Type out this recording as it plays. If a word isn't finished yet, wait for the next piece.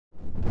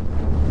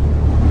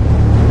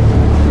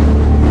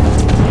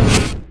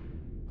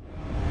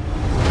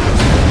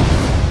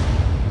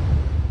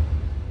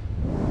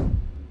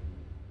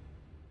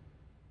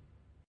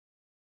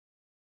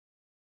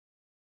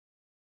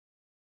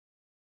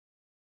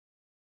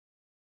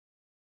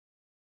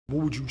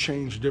What would you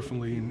change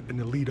differently in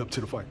the lead up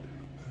to the fight?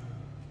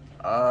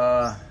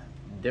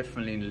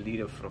 Definitely in the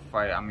lead up for the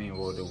fight. I mean,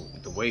 well,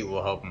 the weight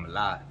will help him a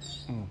lot.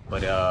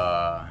 But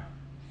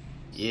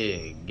yeah,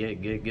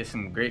 get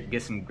some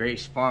great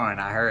sparring.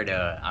 I heard.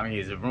 I mean,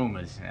 it's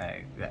rumors,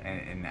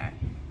 and I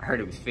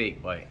heard it was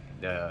fake. But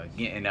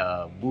getting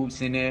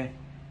Boots in there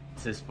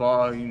to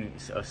spar,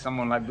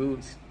 someone like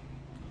Boots,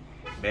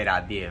 bad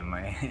idea,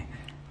 man.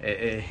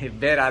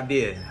 Bad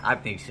idea. I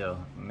think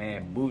so,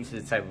 man. Boots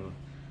is the type of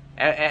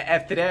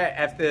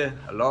after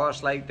a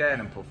loss like that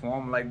and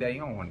perform like that, you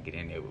don't want to get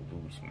in there with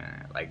Boots,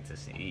 man. Like to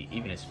see,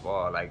 even in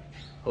spar, like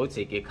he'll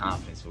take your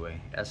confidence away.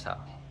 That's how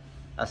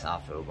I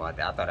feel about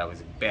that. I thought that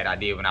was a bad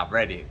idea when I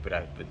read it, but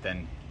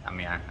then I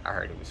mean I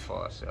heard it was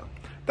false. So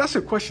that's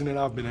a question that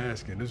I've been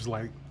asking. It's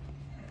like,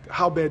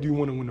 how bad do you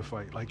want to win the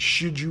fight? Like,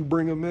 should you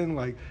bring him in?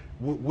 Like,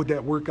 would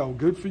that work out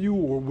good for you,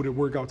 or would it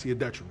work out to your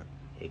detriment?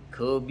 It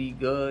could be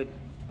good,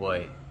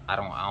 but I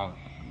don't.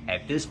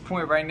 At this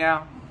point right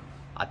now,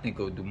 I think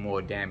it'll do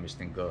more damage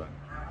than good.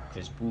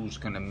 Because Boo's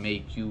gonna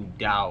make you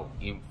doubt.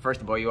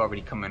 First of all, you're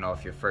already coming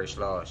off your first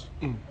loss,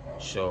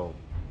 so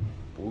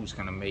Boo's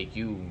gonna make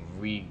you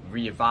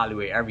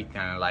reevaluate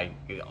everything, like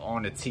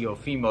on the T or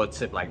female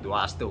tip. Like, do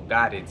I still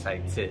got it?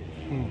 Type tip.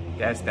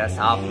 That's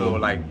how I feel.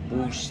 Like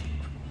Boo's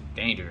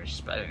dangerous,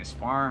 especially in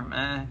sparring,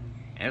 man,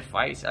 and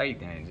fights,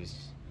 everything.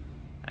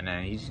 And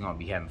then he's just gonna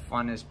be having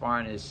fun in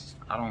sparring.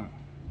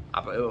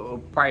 It'll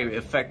probably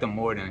affect him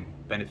more than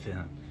benefit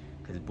him.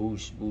 Cause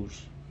Boo's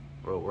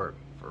real work,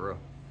 for real.